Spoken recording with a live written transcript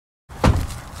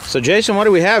So Jason, what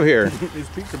do we have here? It's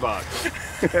pizza box.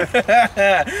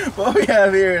 What we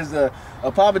have here is a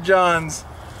Papa John's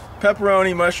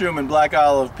pepperoni, mushroom, and black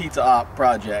olive pizza op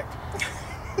project.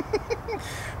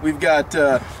 We've got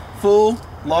full,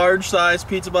 large size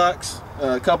pizza box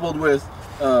coupled with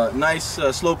nice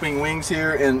sloping wings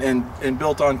here and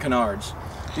built on canards.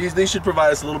 These should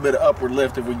provide us a little bit of upward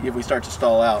lift if we start to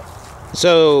stall out.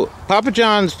 So Papa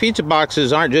John's pizza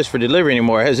boxes aren't just for delivery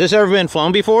anymore. Has this ever been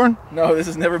flown before? No, this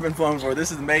has never been flown before.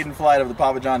 This is the maiden flight of the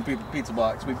Papa John pizza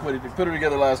box. We put it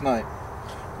together last night.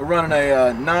 We're running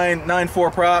a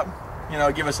 9.4 prop. You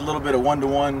know, give us a little bit of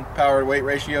 1-to-1 power to weight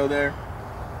ratio there.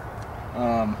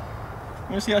 We're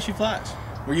gonna see how she flies.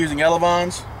 We're using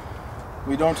elevons.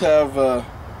 We don't have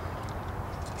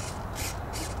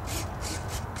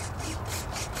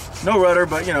no rudder,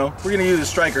 but you know, we're gonna use a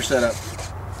striker setup.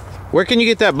 Where can you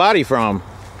get that body from?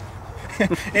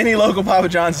 Any local Papa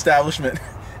John's establishment.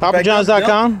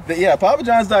 PapaJohns.com? Yeah,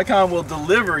 PapaJohns.com will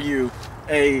deliver you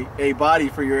a body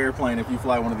for your airplane if you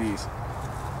fly one of these.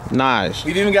 Nice.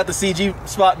 We've even got the CG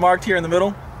spot marked here in the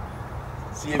middle.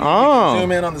 See if you can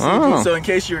zoom in on the CG. So in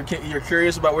case you're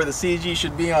curious about where the CG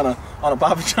should be on a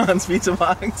Papa John's pizza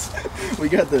box, we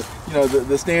got the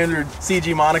standard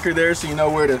CG moniker there, so you know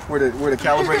where to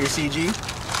calibrate your CG.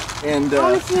 And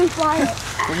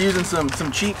we're using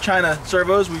some cheap China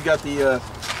servos. We've got the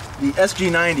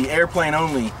SG90 airplane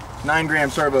only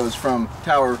 9-gram servos from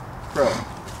Tower Pro.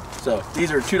 So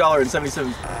these are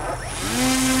 $2.77.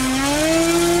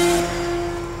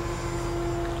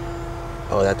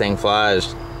 Oh, that thing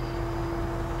flies.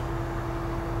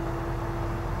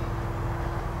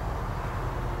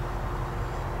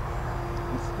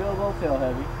 It's still a little tail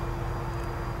heavy.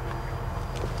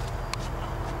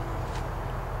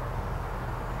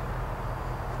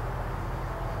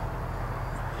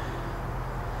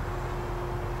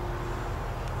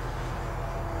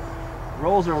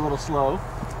 Rolls are a little slow.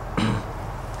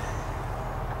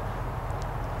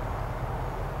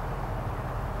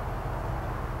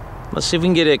 Let's see if we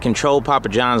can get a controlled Papa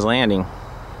John's landing.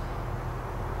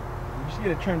 I'm just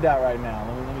get it turned out right now.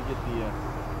 Let me get the.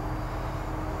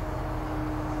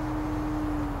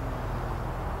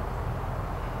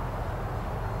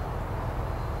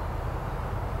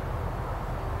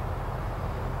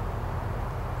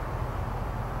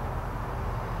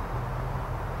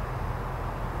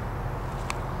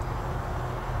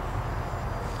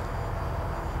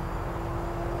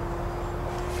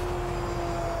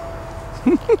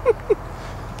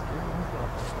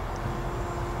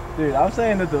 Dude, I'm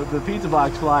saying that the pizza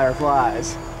box flyer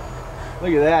flies.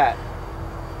 Look at that.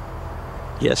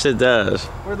 Yes, it does.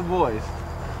 Where are the boys?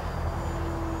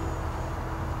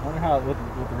 I wonder what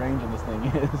the range on this thing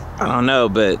is. I don't know,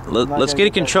 but let's get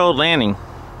a controlled landing.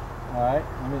 All right,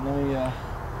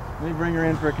 let me bring her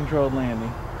in for a controlled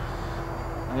landing.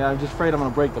 Yeah, I'm just afraid I'm gonna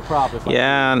break the prop if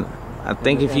I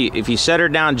think if you set her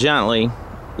down gently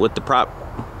with the prop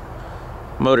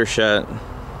motor shut.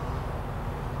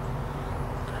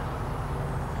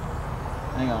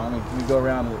 Hang on, let me go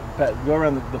around the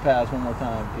pass one more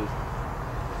time, please.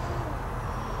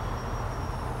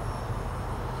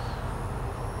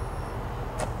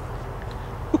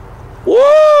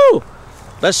 Woo!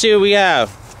 Let's see what we have.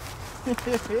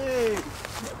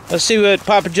 Let's see what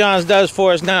Papa John's does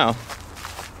for us now.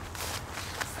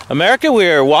 America,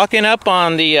 we're walking up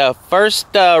on the first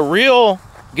real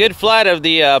good flight of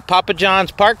the Papa John's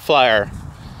Park Flyer.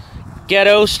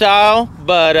 Ghetto style,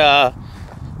 but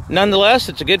nonetheless,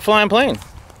 it's a good flying plane.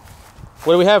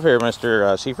 What do we have here,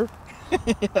 Mr. Seifert?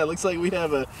 Yeah, it looks like we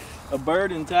have a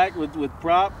bird intact with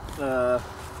prop.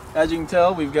 As you can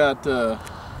tell, we've got the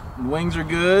wings are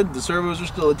good, the servos are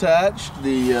still attached,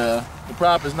 the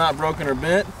prop is not broken or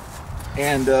bent,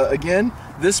 and again,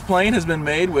 this plane has been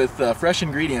made with fresh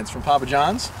ingredients from Papa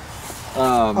John's.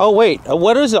 Oh wait,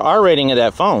 what is the R rating of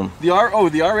that foam? The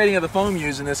R rating of the foam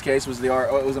used in this case was it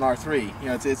was an R3. You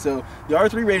know, so the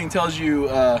R3 rating tells you.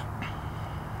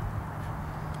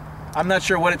 I'm not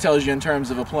sure what it tells you in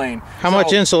terms of a plane. How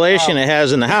much insulation it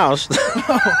has in the house.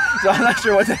 So I'm not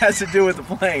sure what that has to do with the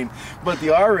plane. But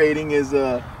the R rating is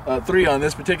 3 on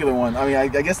this particular one. I mean, I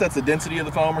guess that's the density of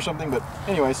the foam or something. But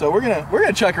anyway, so we're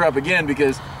gonna chuck her up again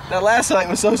because that last flight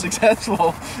was so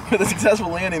successful with a successful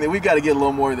landing that we've got to get a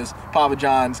little more of this Papa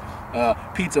John's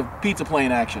pizza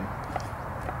plane action.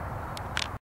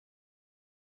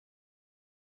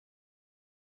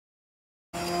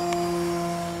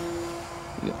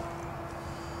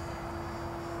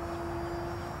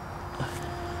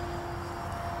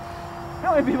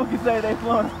 How many people can say they've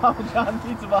flown a Papa John's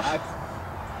pizza box?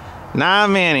 Not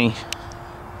many.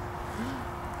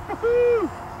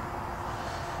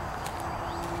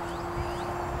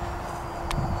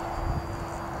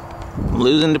 I'm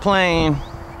losing the plane.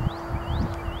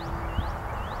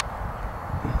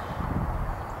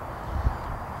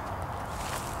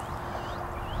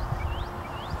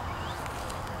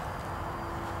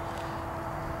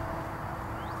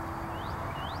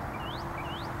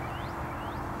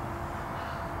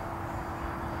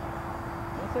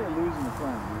 Don't say losing the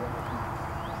plane.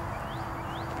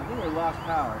 I think we lost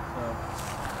power, so.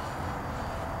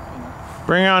 You know.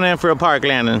 Bring her on in for a park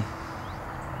landing.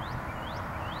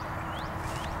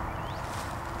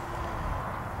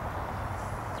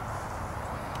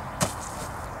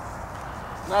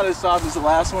 Not as soft as the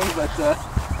last one, but I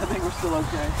think we're still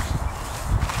okay.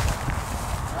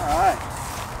 All right.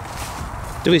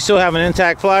 Do we still have an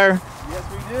intact flyer? Yes,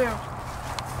 we do.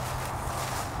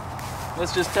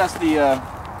 Let's just test the.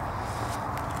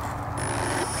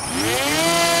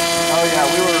 Oh yeah,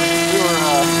 we were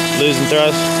Losing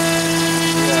thrust.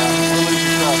 Yeah, we're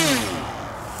losing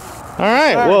thrust. All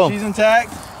right, well. She's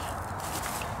intact.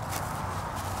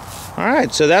 All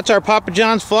right, so that's our Papa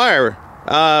John's flyer.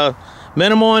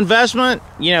 Minimal investment.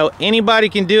 You know, anybody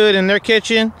can do it in their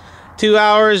kitchen. 2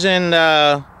 hours and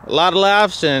a lot of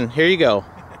laughs, and here you go.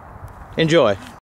 Enjoy.